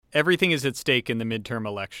Everything is at stake in the midterm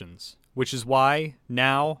elections, which is why,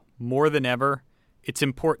 now, more than ever, it's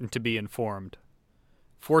important to be informed.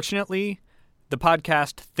 Fortunately, the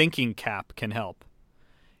podcast Thinking Cap can help.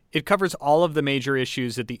 It covers all of the major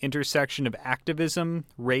issues at the intersection of activism,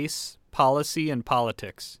 race, policy, and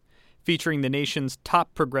politics, featuring the nation's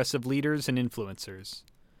top progressive leaders and influencers.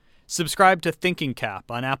 Subscribe to Thinking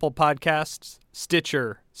Cap on Apple Podcasts,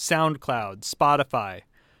 Stitcher, SoundCloud, Spotify,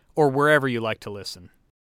 or wherever you like to listen.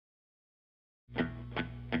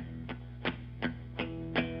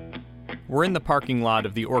 We're in the parking lot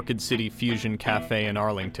of the Orchid City Fusion Cafe in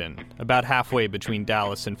Arlington, about halfway between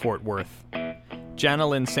Dallas and Fort Worth. Jana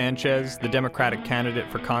Lynn Sanchez, the Democratic candidate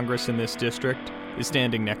for Congress in this district, is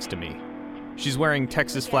standing next to me. She's wearing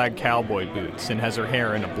Texas flag cowboy boots and has her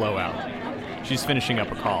hair in a blowout. She's finishing up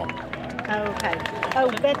a call. Okay.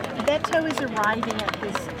 Beto is arriving at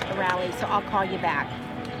this rally, so I'll call you back.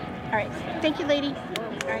 All right. Thank you, lady.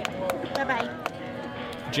 All right. Bye-bye.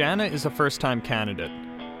 Jana is a first-time candidate.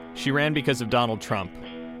 She ran because of Donald Trump.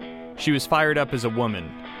 She was fired up as a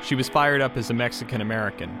woman. She was fired up as a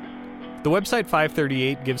Mexican-American. The website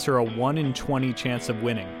 538 gives her a 1 in 20 chance of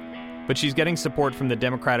winning, but she's getting support from the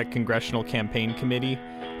Democratic Congressional Campaign Committee,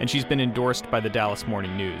 and she's been endorsed by the Dallas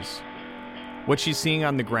Morning News. What she's seeing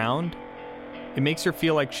on the ground, it makes her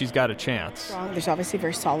feel like she's got a chance. There's obviously a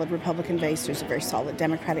very solid Republican base. There's a very solid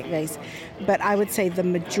Democratic base. But I would say the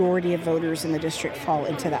majority of voters in the district fall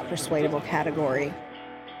into that persuadable category.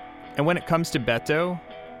 And when it comes to Beto,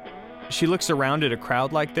 she looks around at a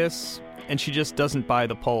crowd like this, and she just doesn't buy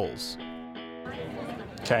the polls.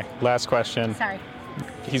 Okay, last question. Sorry.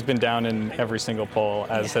 He's been down in every single poll,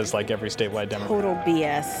 as has like every statewide Democrat. Total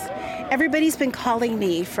BS. Everybody's been calling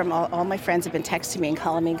me from all my friends have been texting me and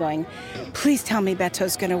calling me going, please tell me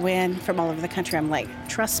Beto's going to win from all over the country. I'm like,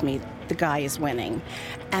 trust me, the guy is winning.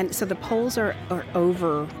 And so the polls are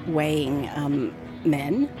overweighing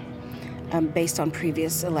men. Based on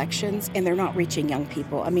previous elections, and they're not reaching young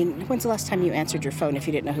people. I mean, when's the last time you answered your phone if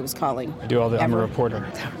you didn't know who was calling? I do all that. I'm a reporter.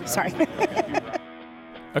 Sorry.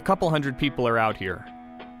 A couple hundred people are out here.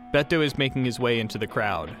 Beto is making his way into the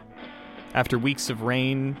crowd. After weeks of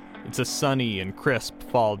rain, it's a sunny and crisp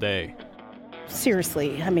fall day.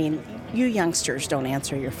 Seriously, I mean, you youngsters don't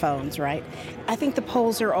answer your phones, right? I think the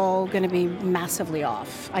polls are all going to be massively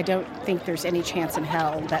off. I don't think there's any chance in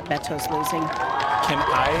hell that Beto's losing. Can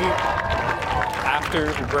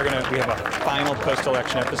we have a final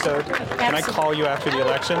post-election episode. Can I call you after the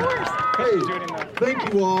election? Hey,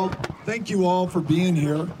 thank you all for being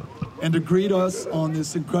here and to greet us on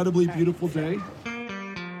this incredibly beautiful day.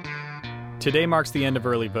 Today marks the end of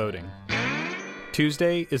early voting.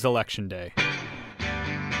 Tuesday is Election Day.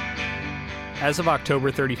 As of October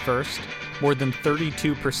 31st, more than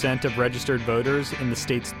 32% of registered voters in the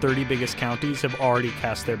state's 30 biggest counties have already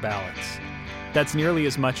cast their ballots. That's nearly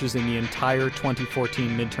as much as in the entire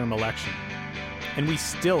 2014 midterm election. And we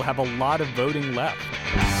still have a lot of voting left.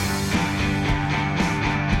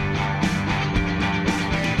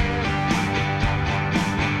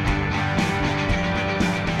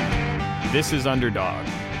 This is Underdog,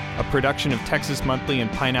 a production of Texas Monthly and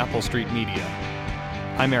Pineapple Street Media.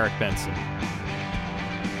 I'm Eric Benson.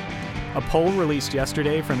 A poll released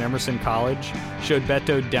yesterday from Emerson College showed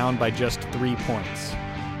Beto down by just 3 points.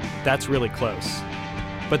 That's really close.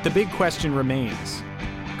 But the big question remains,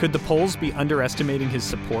 could the polls be underestimating his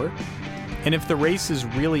support? And if the race is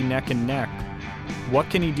really neck and neck, what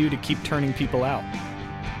can he do to keep turning people out?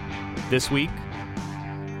 This week,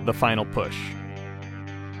 the final push.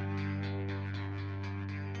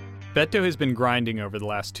 Beto has been grinding over the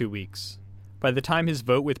last 2 weeks. By the time his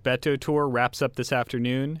Vote with Beto tour wraps up this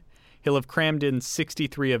afternoon, he'll have crammed in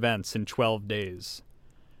 63 events in 12 days.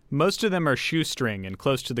 Most of them are shoestring and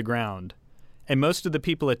close to the ground, and most of the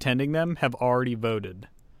people attending them have already voted.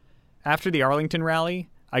 After the Arlington rally,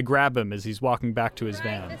 I grab him as he's walking back to his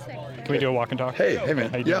van. Can we do a walk and talk? Hey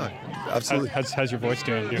man. How you doing? Yeah, absolutely. How's your voice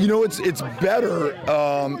doing? You know, it's better,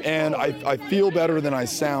 and I feel better than I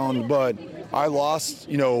sound, but I lost,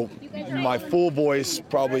 my full voice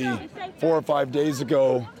probably 4 or 5 days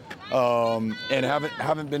ago, and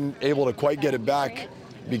haven't been able to quite get it back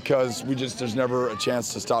because there's never a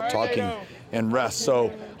chance to stop talking and rest.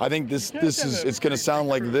 So I think it's going to sound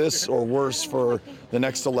like this or worse for the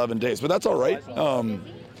next 11 days, but that's all right.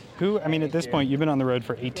 At this point, you've been on the road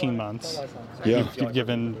for 18 months. Yeah. You've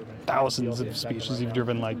given thousands of speeches. You've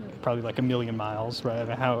driven probably 1 million miles, right?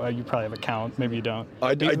 How you probably have a count. Maybe you don't.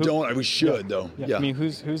 I don't. We should, though. Yeah.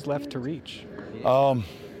 Who's left to reach?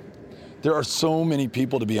 There are so many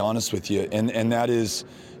people, to be honest with you, and that is,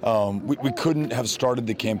 we couldn't have started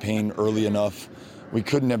the campaign early enough. We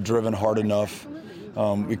couldn't have driven hard enough.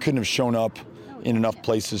 we couldn't have shown up in enough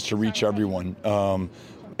places to reach everyone.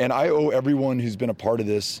 And I owe everyone who's been a part of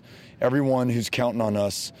this, everyone who's counting on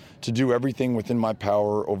us to do everything within my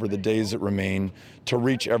power over the days that remain to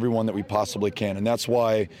reach everyone that we possibly can. And that's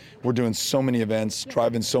why we're doing so many events,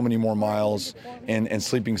 driving so many more miles, and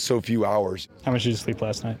sleeping so few hours. How much did you sleep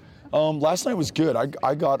last night? Last night was good.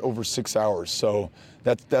 I got over 6 hours, so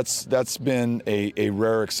that's been a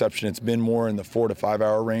rare exception. It's been more in the 4 to 5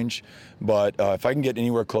 hour range, but if I can get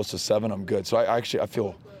anywhere close to 7, I'm good. So I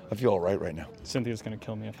feel all right now. Cynthia's going to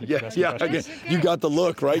kill me if I Yeah. You got the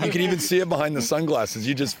look, right? You can even see it behind the sunglasses.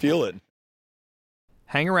 You just feel it.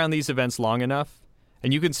 Hang around these events long enough,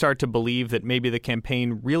 and you can start to believe that maybe the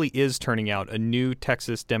campaign really is turning out a new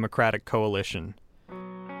Texas Democratic coalition.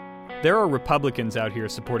 There are Republicans out here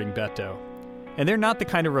supporting Beto, and they're not the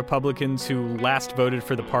kind of Republicans who last voted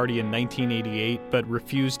for the party in 1988 but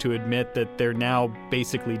refused to admit that they're now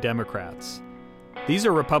basically Democrats. These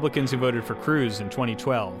are Republicans who voted for Cruz in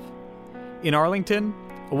 2012. In Arlington,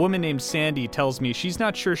 a woman named Sandy tells me she's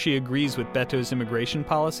not sure she agrees with Beto's immigration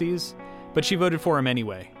policies, but she voted for him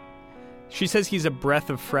anyway. She says he's a breath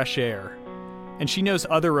of fresh air, and she knows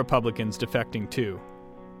other Republicans defecting too.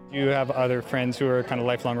 Do you have other friends who are kind of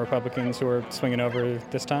lifelong Republicans who are swinging over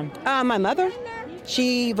this time? My mother,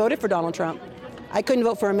 she voted for Donald Trump. I couldn't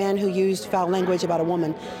vote for a man who used foul language about a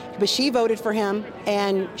woman, but she voted for him,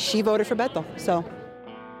 and she voted for Beto, so.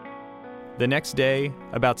 The next day,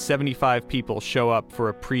 about 75 people show up for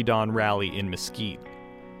a pre-dawn rally in Mesquite.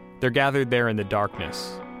 They're gathered there in the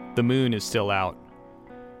darkness. The moon is still out.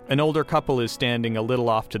 An older couple is standing a little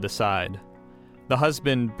off to the side. The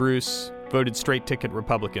husband, Bruce, voted straight-ticket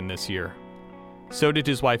Republican this year. So did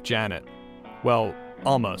his wife, Janet. Well,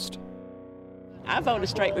 almost. I voted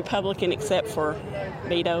straight Republican except for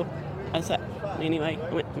Beto. Anyway.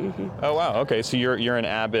 Oh, wow. Okay, so you're an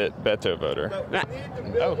Abbott Beto voter. Right.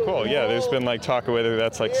 Oh, cool. Yeah, there's been talk of whether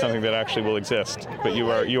that's something that actually will exist, but you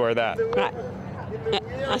are that. Right.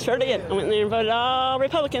 I sure did. I went there and voted all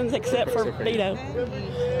Republicans except for Beto.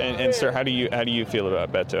 And sir, how do you feel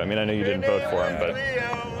about Beto? I mean, I know you didn't vote for him, but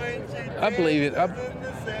I believe it.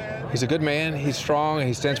 He's a good man. He's strong. And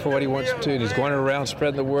he stands for what he wants to, and he's going around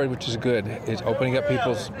spreading the word, which is good. It's opening up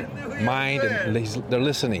people's mind, and they're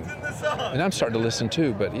listening. And I'm starting to listen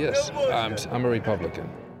too. But yes, I'm a Republican.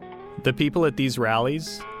 The people at these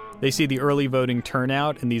rallies, they see the early voting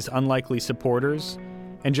turnout and these unlikely supporters,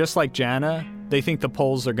 and just like Jana, they think the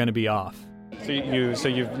polls are going to be off. So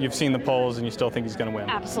you've seen the polls and you still think he's going to win?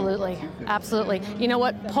 Absolutely. You know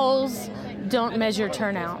what? Polls don't measure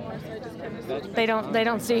turnout. They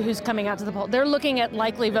don't see who's coming out to the poll. They're looking at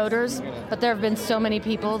likely voters, but there have been so many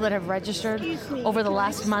people that have registered over the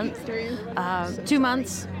last month, 2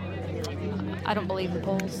 months. I don't believe the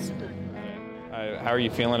polls. How are you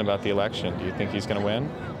feeling about the election? Do you think he's going to win?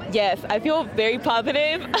 Yes, I feel very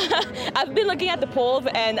positive. I've been looking at the polls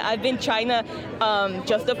and I've been trying to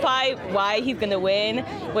justify why he's going to win,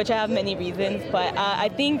 which I have many reasons. But I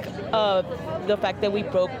think the fact that we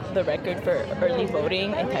broke the record for early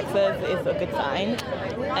voting in Texas is a good sign.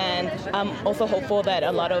 And I'm also hopeful that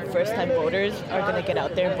a lot of first-time voters are going to get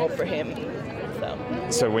out there and vote for him.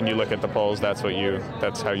 So when you look at the polls, that's how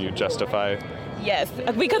you justify? Yes,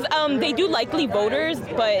 because they do likely voters,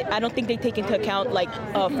 but I don't think they take into account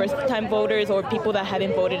first-time voters or people that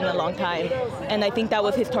haven't voted in a long time. And I think that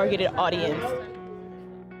was his targeted audience.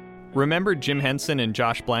 Remember Jim Henson and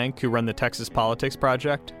Josh Blank, who run the Texas Politics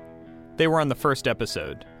Project? They were on the first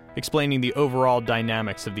episode, explaining the overall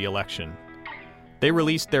dynamics of the election. They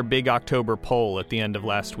released their big October poll at the end of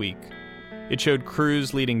last week. It showed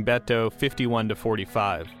Cruz leading Beto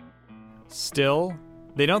 51-45. Still,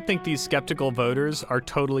 they don't think these skeptical voters are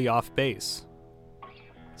totally off base.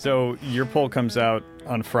 So your poll comes out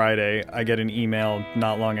on Friday. I get an email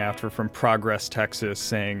not long after from Progress Texas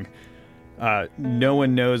saying, no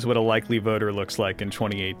one knows what a likely voter looks like in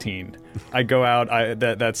 2018. I go out,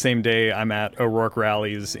 that same day I'm at O'Rourke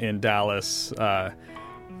rallies in Dallas,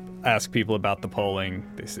 ask people about the polling.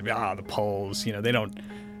 They say, the polls, they don't...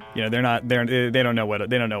 they don't know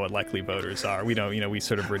what likely voters are. We don't, we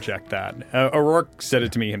sort of reject that. O'Rourke said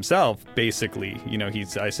it to me himself, basically.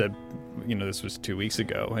 I said, this was 2 weeks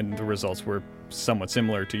ago, and the results were somewhat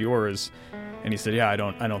similar to yours. And he said, I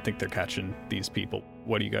don't think they're catching these people.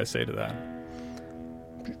 What do you guys say to that?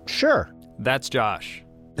 Sure. That's Josh.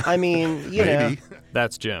 I mean, know.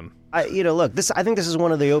 That's Jim. Look, I think this is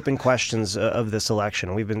one of the open questions of this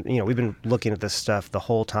election. We've been looking at this stuff the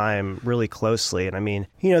whole time really closely. And I mean,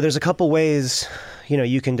 there's a couple ways,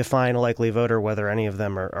 you can define a likely voter, whether any of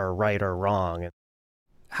them are right or wrong.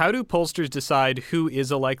 How do pollsters decide who is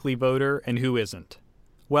a likely voter and who isn't?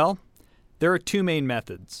 Well, There are two main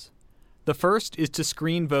methods. The first is to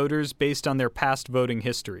screen voters based on their past voting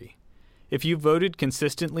history. If you've voted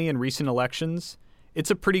consistently in recent elections, it's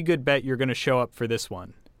a pretty good bet you're going to show up for this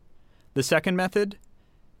one. The second method?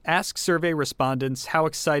 Ask survey respondents how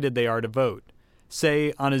excited they are to vote,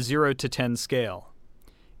 say on a 0 to 10 scale.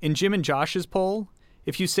 In Jim and Josh's poll,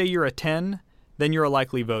 if you say you're a 10, then you're a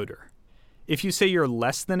likely voter. If you say you're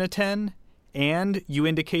less than a 10, and you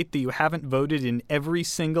indicate that you haven't voted in every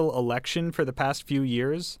single election for the past few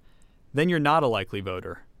years, then you're not a likely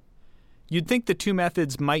voter. You'd think the two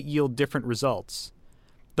methods might yield different results.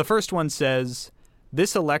 The first one says,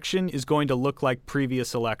 this election is going to look like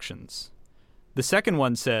previous elections. The second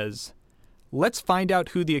one says, let's find out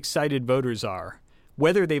who the excited voters are,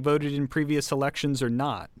 whether they voted in previous elections or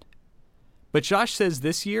not. But Josh says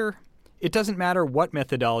this year, it doesn't matter what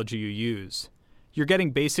methodology you use. You're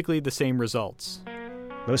getting basically the same results.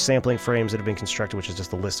 Most sampling frames that have been constructed, which is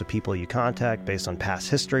just a list of people you contact based on past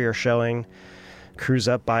history, are showing cruise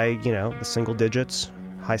up by, the single digits,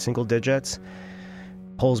 high single digits.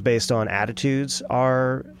 Polls based on attitudes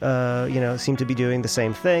are, seem to be doing the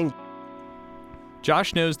same thing.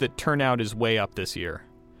 Josh knows that turnout is way up this year,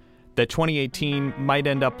 that 2018 might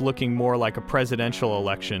end up looking more like a presidential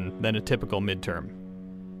election than a typical midterm.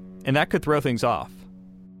 And that could throw things off.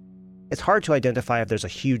 It's hard to identify if there's a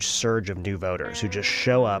huge surge of new voters who just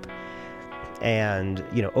show up and,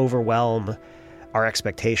 overwhelm our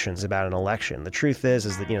expectations about an election. The truth is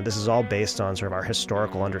that, this is all based on sort of our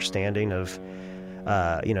historical understanding of,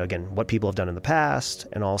 again, what people have done in the past,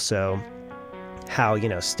 and also how,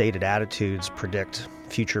 stated attitudes predict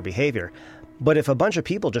future behavior. But if a bunch of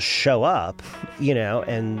people just show up,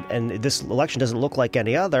 and this election doesn't look like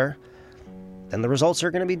any other, then the results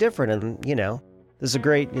are going to be different. And, there's a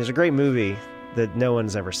great movie that no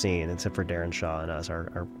one's ever seen except for Darren Shaw and us,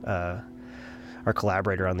 our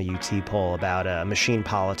collaborator on the UT poll, about machine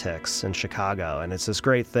politics in Chicago. And it's this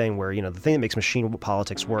great thing where, the thing that makes machine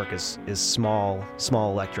politics work is small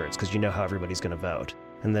electorates, because you know how everybody's going to vote.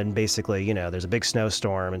 And then basically, there's a big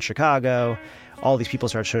snowstorm in Chicago. All these people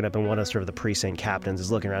start showing up, and one of sort of the precinct captains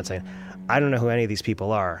is looking around saying, I don't know who any of these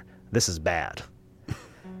people are. This is bad.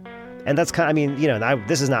 And that's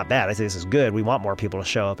this is not bad. I say this is good. We want more people to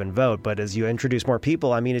show up and vote. But as you introduce more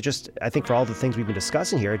people, I think for all the things we've been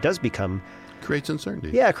discussing here, it does become... Creates uncertainty.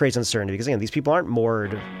 Yeah, it creates uncertainty because, again, these people aren't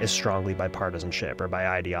moored as strongly by partisanship or by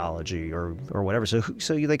ideology or whatever. So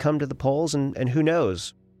they come to the polls, and who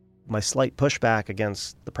knows? My slight pushback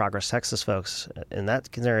against the Progress Texas folks in that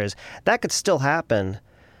scenario is that could still happen,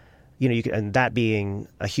 and that being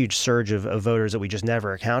a huge surge of voters that we just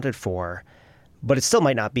never accounted for, but it still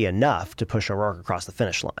might not be enough to push O'Rourke across the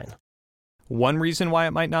finish line. One reason why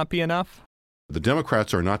it might not be enough? The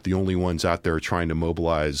Democrats are not the only ones out there trying to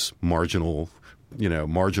mobilize marginal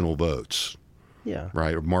votes. Yeah.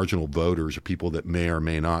 Right? Or marginal voters, or people that may or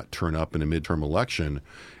may not turn up in a midterm election.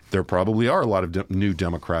 There probably are a lot of new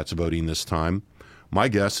Democrats voting this time. My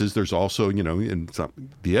guess is there's also,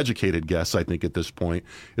 the educated guess, I think, at this point,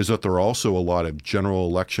 is that there are also a lot of general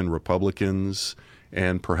election Republicans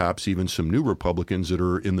and perhaps even some new Republicans that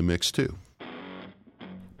are in the mix, too.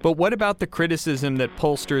 But what about the criticism that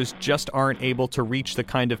pollsters just aren't able to reach the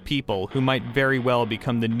kind of people who might very well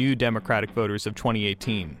become the new Democratic voters of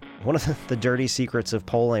 2018? One of the dirty secrets of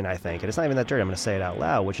polling, I think, and it's not even that dirty, I'm going to say it out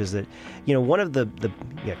loud, which is that, one of the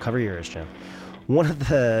cover your ears, Jim. One of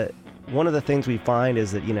the things we find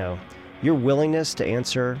is that, your willingness to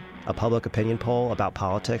answer a public opinion poll about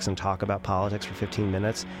politics and talk about politics for 15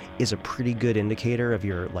 minutes is a pretty good indicator of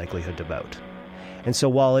your likelihood to vote. And so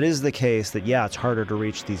while it is the case that, it's harder to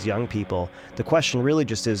reach these young people, the question really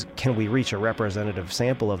just is, can we reach a representative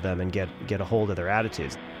sample of them and get a hold of their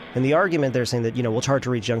attitudes? And the argument they're saying that, well, it's hard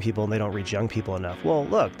to reach young people and they don't reach young people enough. Well,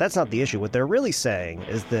 look, that's not the issue. What they're really saying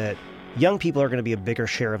is that young people are going to be a bigger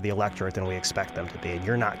share of the electorate than we expect them to be, and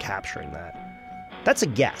you're not capturing that. That's a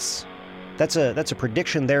guess. That's a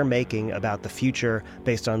prediction they're making about the future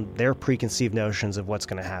based on their preconceived notions of what's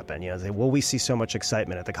going to happen. Will we see so much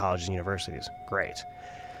excitement at the colleges and universities? Great.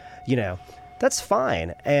 That's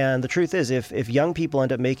fine. And the truth is, if young people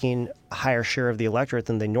end up making a higher share of the electorate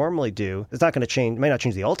than they normally do, it's not going to change. It might not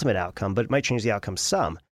change the ultimate outcome, but it might change the outcome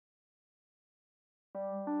some.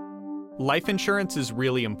 Life insurance is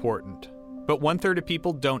really important, but 1/3 of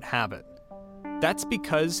people don't have it. That's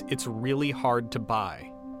because it's really hard to buy.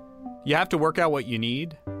 You have to work out what you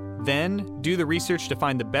need, then do the research to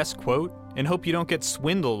find the best quote and hope you don't get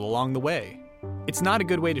swindled along the way. It's not a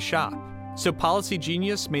good way to shop, so Policy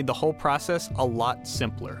Genius made the whole process a lot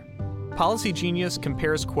simpler. Policy Genius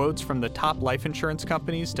compares quotes from the top life insurance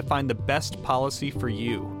companies to find the best policy for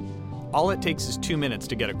you. All it takes is 2 minutes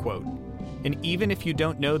to get a quote. And even if you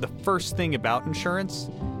don't know the first thing about insurance,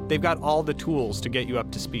 they've got all the tools to get you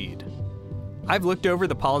up to speed. I've looked over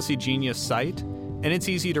the Policy Genius site, and it's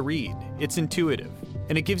easy to read, it's intuitive,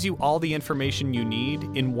 and it gives you all the information you need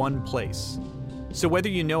in one place. So whether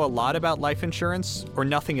you know a lot about life insurance or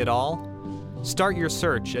nothing at all, start your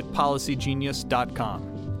search at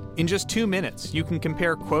policygenius.com. In just 2 minutes, you can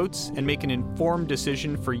compare quotes and make an informed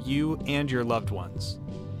decision for you and your loved ones.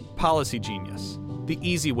 Policy Genius, the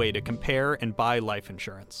easy way to compare and buy life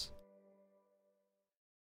insurance.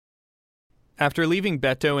 After leaving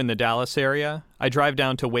Beto in the Dallas area, I drive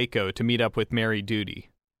down to Waco to meet up with Mary Duty.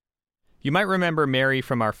 You might remember Mary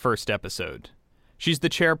from our first episode. She's the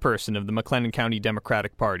chairperson of the McLennan County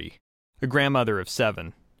Democratic Party, a grandmother of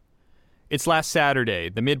 7. It's last Saturday,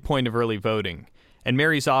 the midpoint of early voting, and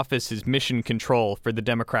Mary's office is mission control for the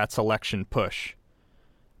Democrats' election push.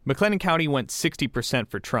 McLennan County went 60%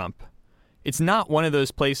 for Trump. It's not one of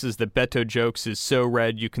those places that Beto jokes is so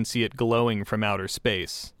red you can see it glowing from outer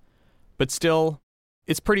space. But still,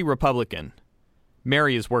 it's pretty Republican.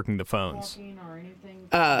 Mary is working the phones.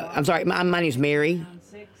 I'm sorry, my name's Mary.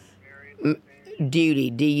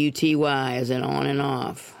 Duty, D-U-T-Y, as in on and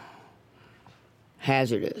off.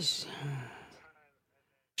 Hazardous.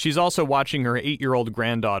 She's also watching her 8-year-old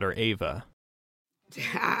granddaughter, Ava.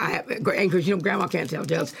 Because, Grandma can't tell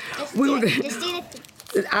jokes. Just do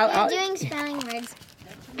I'm doing spelling words.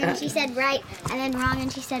 And she said right, and then wrong, and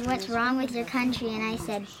she said, what's wrong with your country? And I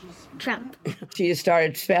said, Trump. She just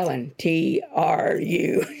started spelling Trump.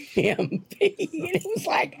 And it was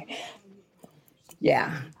like,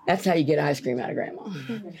 yeah, that's how you get ice cream out of Grandma.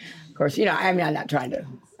 Of course, I'm not trying to,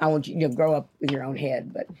 I want you to grow up with your own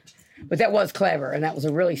head, but that was clever, and that was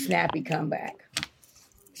a really snappy comeback.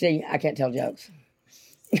 See, I can't tell jokes.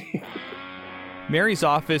 Mary's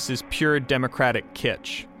office is pure Democratic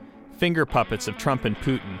kitsch. Finger puppets of Trump and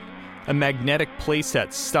Putin, a magnetic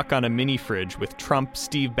playset stuck on a mini fridge with Trump,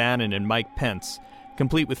 Steve Bannon, and Mike Pence,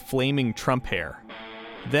 complete with flaming Trump hair.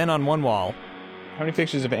 Then on one wall... How many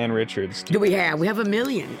pictures of Ann Richards do we have? We have 1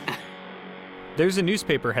 million. There's a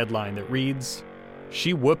newspaper headline that reads,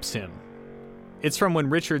 "She whoops him." It's from when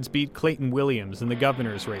Richards beat Clayton Williams in the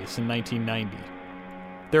governor's race in 1990.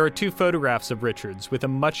 There are 2 photographs of Richards with a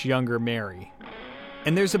much younger Mary.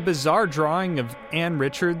 And there's a bizarre drawing of Ann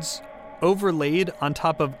Richards overlaid on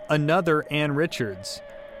top of another Ann Richards,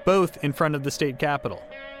 both in front of the state capitol.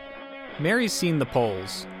 Mary's seen the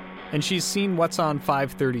polls, and she's seen what's on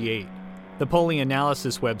 538, the polling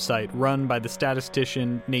analysis website run by the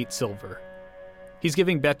statistician Nate Silver. He's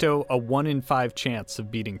giving Beto a 1 in 5 chance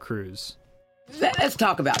of beating Cruz. Let's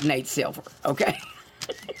talk about Nate Silver, okay?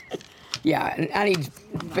 Yeah, I need to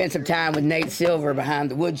spend some time with Nate Silver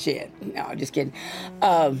behind the woodshed. No, just kidding.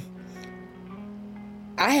 I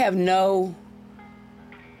have no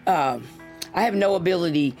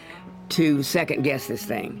ability to second guess this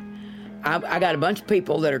thing. I got a bunch of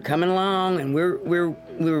people that are coming along, and we're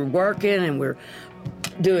working, and we're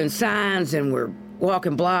doing signs, and we're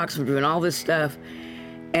walking blocks, we're doing all this stuff,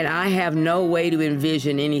 and I have no way to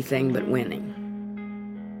envision anything but winning.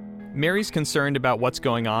 Mary's concerned about what's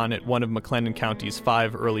going on at one of McLennan County's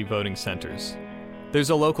 5 early voting centers.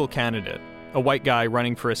 There's a local candidate, a white guy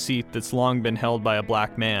running for a seat that's long been held by a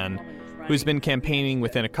black man, who's been campaigning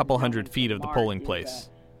within a couple hundred feet of the polling place.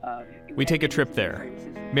 We take a trip there.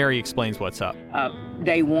 Mary explains what's up.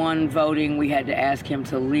 Day 1 voting, we had to ask him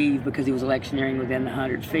to leave because he was electioneering within the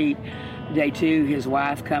 100 feet. Day 2, his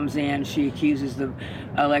wife comes in. She accuses the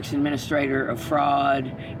election administrator of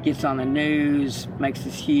fraud, gets on the news, makes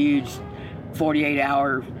this huge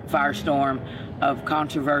 48-hour firestorm of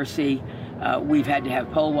controversy. We've had to have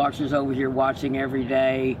poll watchers over here watching every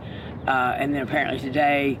day. And then apparently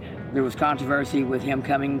today, there was controversy with him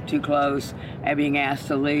coming too close and being asked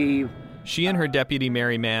to leave. She and her deputy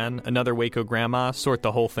Mary Mann, another Waco grandma, sort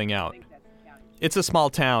the whole thing out. It's a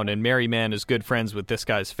small town, and Mary Mann is good friends with this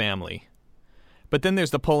guy's family. But then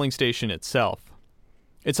there's the polling station itself.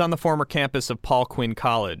 It's on the former campus of Paul Quinn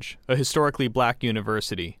College, a historically black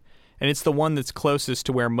university, and it's the one that's closest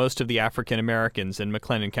to where most of the African Americans in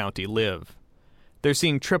McLennan County live. They're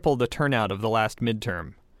seeing triple the turnout of the last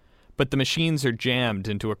midterm, but the machines are jammed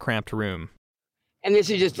into a cramped room. And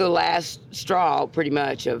this is just the last straw, pretty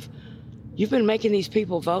much, of you've been making these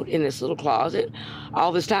people vote in this little closet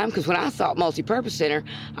all this time? Because when I thought multi-purpose center,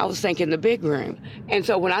 I was thinking the big room. And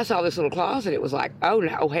so when I saw this little closet, it was like, oh,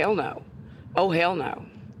 no, oh, hell no. Oh, hell no.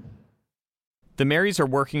 The Marys are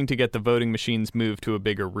working to get the voting machines moved to a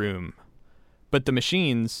bigger room. But the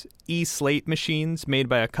machines, e-slate machines made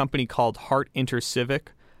by a company called Hart InterCivic,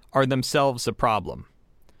 are themselves a problem.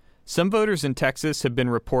 Some voters in Texas have been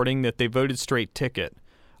reporting that they voted straight ticket,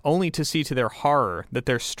 only to see to their horror that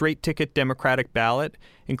their straight-ticket Democratic ballot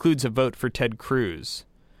includes a vote for Ted Cruz.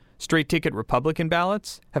 Straight-ticket Republican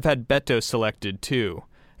ballots have had Beto selected, too,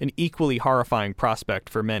 an equally horrifying prospect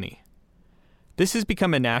for many. This has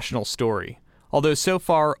become a national story, although so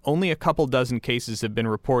far only a couple dozen cases have been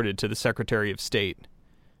reported to the Secretary of State.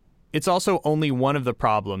 It's also only one of the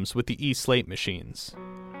problems with the e-slate machines.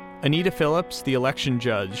 Anita Phillips, the election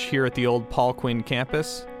judge here at the old Paul Quinn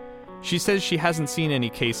campus, she says she hasn't seen any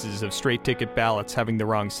cases of straight-ticket ballots having the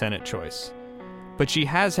wrong Senate choice. But she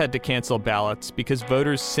has had to cancel ballots because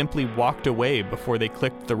voters simply walked away before they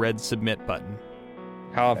clicked the red submit button.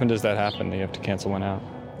 How often does that happen that you have to cancel one out?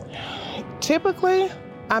 Typically,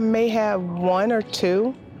 I may have one or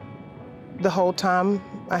two the whole time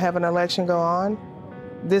I have an election go on.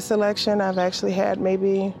 This election, I've actually had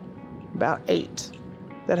maybe about 8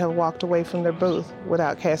 that have walked away from their booth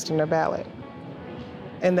without casting their ballot.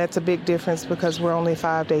 And that's a big difference because we're only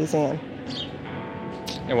 5 days in.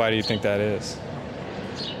 And why do you think that is?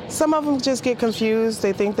 Some of them just get confused.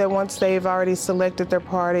 They think that once they've already selected their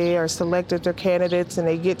party or selected their candidates and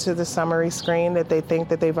they get to the summary screen that they think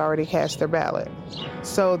that they've already cast their ballot.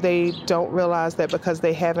 So they don't realize that because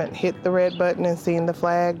they haven't hit the red button and seen the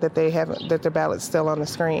flag that that their ballot's still on the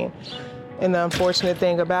screen. And the unfortunate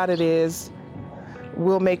thing about it is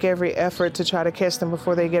we'll make every effort to try to catch them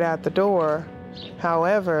before they get out the door.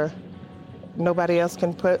 However, nobody else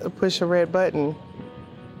can push a red button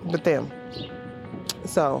but them.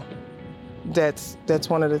 So that's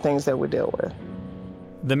one of the things that we deal with.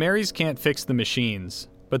 The Marys can't fix the machines,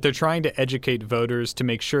 but they're trying to educate voters to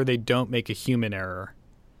make sure they don't make a human error.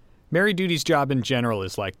 Mary Duty's job in general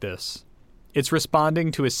is like this. It's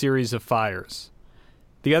responding to a series of fires.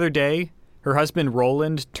 The other day, her husband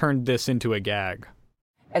Roland turned this into a gag.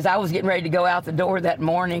 As I was getting ready to go out the door that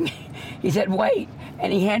morning, he said, "Wait,"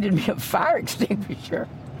 and he handed me a fire extinguisher.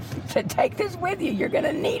 He said, "Take this with you, you're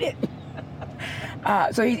gonna need it."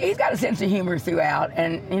 So he's got a sense of humor throughout,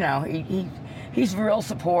 and he's real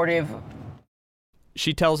supportive.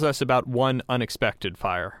 She tells us about one unexpected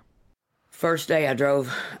fire. First day I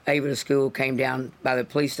drove Ava to school, came down by the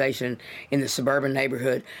police station in the suburban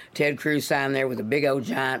neighborhood. Ted Cruz sign there with a big old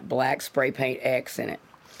giant black spray paint X in it.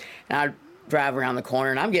 And I drive around the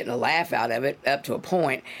corner, and I'm getting a laugh out of it up to a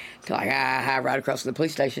point, like right across from the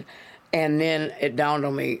police station. And then it dawned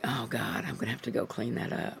on me, oh God, I'm going to have to go clean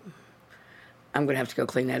that up. I'm going to have to go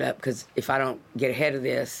clean that up because if I don't get ahead of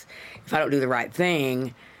this, if I don't do the right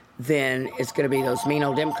thing, then it's going to be those mean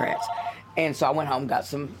old Democrats. And so I went home, got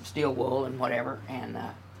some steel wool and whatever, and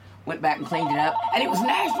went back and cleaned it up. And it was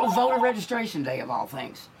National Voter Registration Day, of all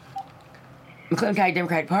things. McClellan County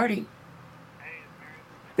Democratic Party.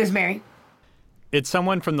 This is Mary. It's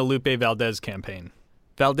someone from the Lupe Valdez campaign.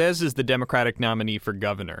 Valdez is the Democratic nominee for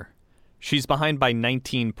governor. She's behind by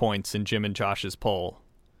 19 points in Jim and Josh's poll.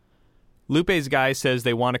 Lupe's guy says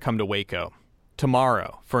they want to come to Waco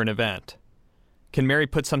tomorrow for an event. Can Mary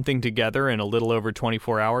put something together in a little over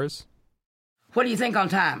 24 hours? What do you think on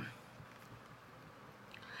time?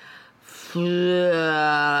 You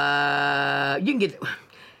can get...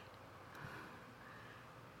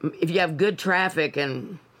 If you have good traffic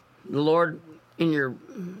and the Lord in your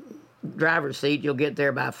driver's seat, you'll get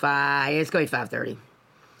there by 5. It's going to be 5:30.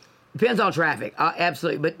 Depends on traffic,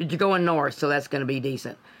 absolutely. But you're going north, so that's going to be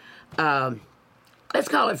decent. Let's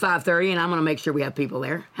call it 5:30, and I'm going to make sure we have people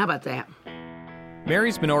there. How about that?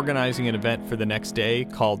 Mary's been organizing an event for the next day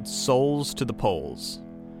called Souls to the Polls.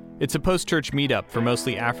 It's a post-church meetup for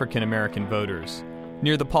mostly African-American voters,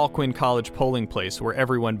 near the Paul Quinn College polling place where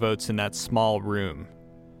everyone votes in that small room.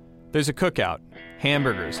 There's a cookout,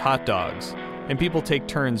 hamburgers, hot dogs, and people take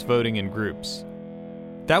turns voting in groups.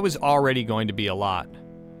 That was already going to be a lot.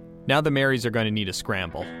 Now the Marys are going to need a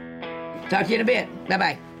scramble. Talk to you in a bit.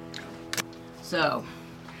 Bye-bye. So,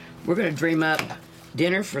 we're going to dream up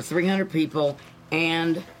dinner for 300 people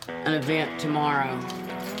and an event tomorrow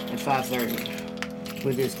at 5:30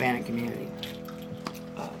 with the Hispanic community.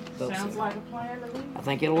 Sounds like a plan to me. I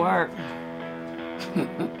think it'll work.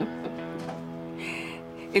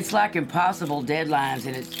 It's like impossible deadlines,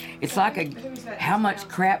 and it's like how much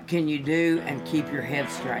crap can you do and keep your head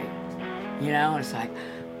straight? You know, and it's like,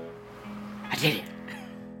 I did it.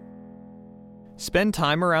 Spend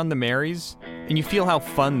time around the Marys, and you feel how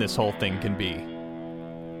fun this whole thing can be.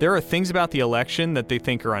 There are things about the election that they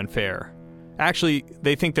think are unfair. Actually,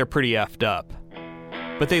 they think they're pretty effed up.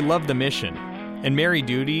 But they love the mission, and Mary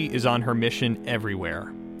Duty is on her mission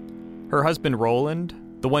everywhere. Her husband Roland,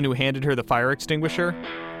 the one who handed her the fire extinguisher,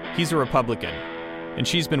 he's a Republican, and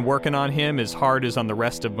she's been working on him as hard as on the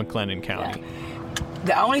rest of McLennan County.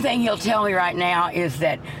 The only thing he'll tell me right now is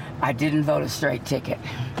that I didn't vote a straight ticket.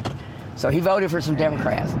 So he voted for some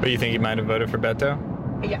Democrats. But you think he might have voted for Beto?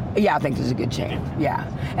 Yeah, I think there's a good chance. Yeah,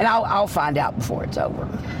 and I'll find out before it's over.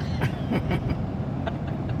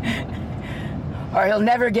 Or he'll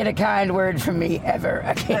never get a kind word from me ever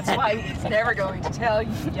again. That's why he's never going to tell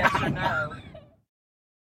you yes or no.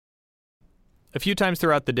 A few times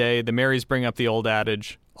throughout the day, the Marys bring up the old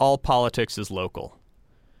adage, all politics is local.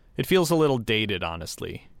 It feels a little dated,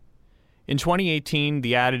 honestly. In 2018,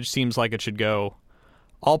 the adage seems like it should go,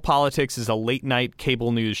 all politics is a late-night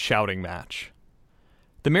cable news shouting match.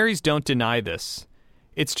 The Marys don't deny this.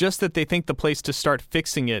 It's just that they think the place to start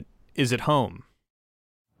fixing it is at home.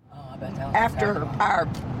 After our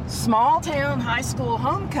small-town high school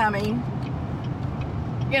homecoming,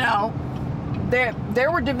 you know,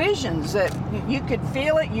 there were divisions that you could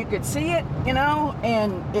feel it, you could see it, you know,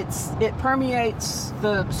 and it permeates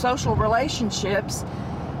the social relationships.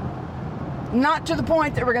 Not to the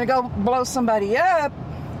point that we're going to go blow somebody up,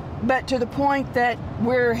 but to the point that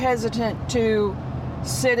we're hesitant to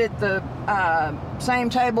sit at the same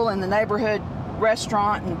table in the neighborhood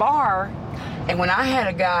restaurant and bar. And when I had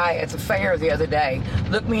a guy at the fair the other day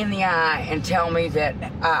look me in the eye and tell me that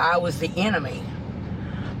I was the enemy,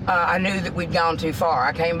 I knew that we'd gone too far.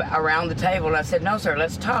 I came around the table and I said, no, sir,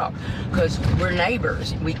 let's talk, because we're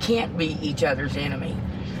neighbors. We can't be each other's enemy.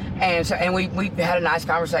 And we had a nice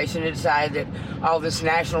conversation and decided that all this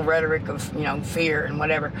national rhetoric of, you know, fear and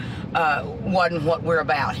whatever wasn't what we're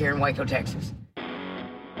about here in Waco, Texas.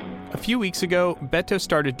 A few weeks ago, Beto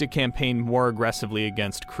started to campaign more aggressively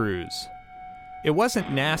against Cruz. It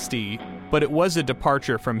wasn't nasty, but it was a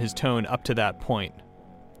departure from his tone up to that point.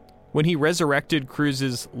 When he resurrected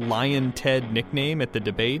Cruz's Lion Ted nickname at the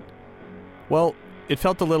debate, well, it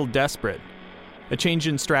felt a little desperate. A change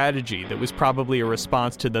in strategy that was probably a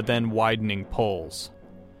response to the then widening polls.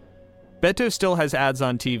 Beto still has ads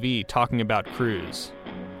on TV talking about Cruz,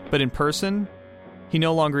 but in person, he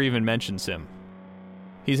no longer even mentions him.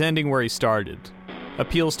 He's ending where he started,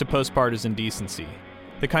 appeals to postpartisan decency,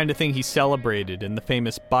 the kind of thing he celebrated in the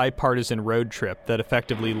famous bipartisan road trip that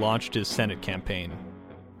effectively launched his Senate campaign.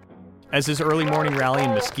 As his early morning rally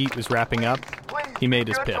in Mesquite was wrapping up, he made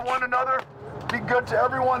his pitch. Be good to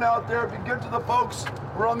everyone out there. Be good to the folks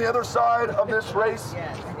who are on the other side of this race.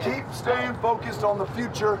 Keep staying focused on the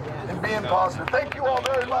future and being positive. Thank you all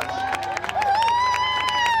very much.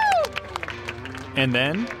 And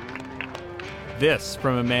then, this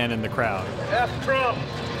from a man in the crowd. F Trump.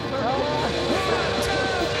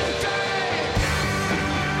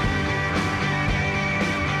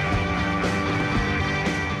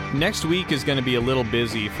 Next week is going to be a little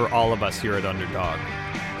busy for all of us here at Underdog.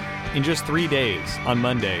 In just 3 days, on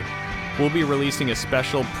Monday, we'll be releasing a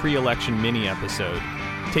special pre-election mini-episode,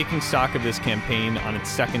 taking stock of this campaign on its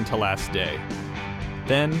second to last day.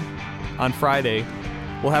 Then, on Friday,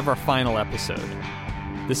 we'll have our final episode,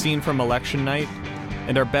 the scene from election night,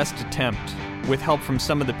 and our best attempt, with help from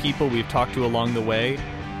some of the people we've talked to along the way,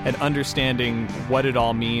 at understanding what it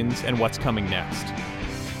all means and what's coming next.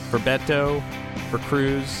 For Beto, for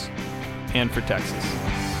Cruz, and for Texas.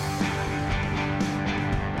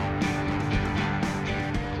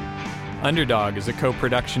 Underdog is a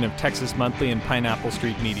co-production of Texas Monthly and Pineapple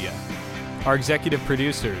Street Media. Our executive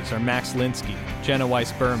producers are Max Linsky, Jenna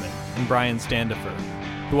Weiss-Berman, and Brian Standifer,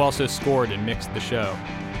 who also scored and mixed the show.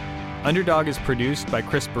 Underdog is produced by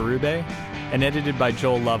Chris Berube and edited by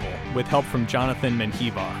Joel Lovell, with help from Jonathan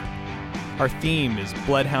Menjivar. Our theme is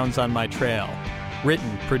Bloodhounds on My Trail,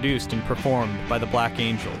 written, produced, and performed by the Black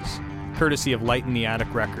Angels, courtesy of Light in the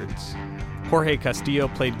Attic Records. Jorge Castillo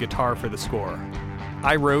played guitar for the score.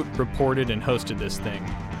 I wrote, reported, and hosted this thing.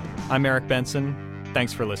 I'm Eric Benson.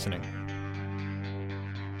 Thanks for listening.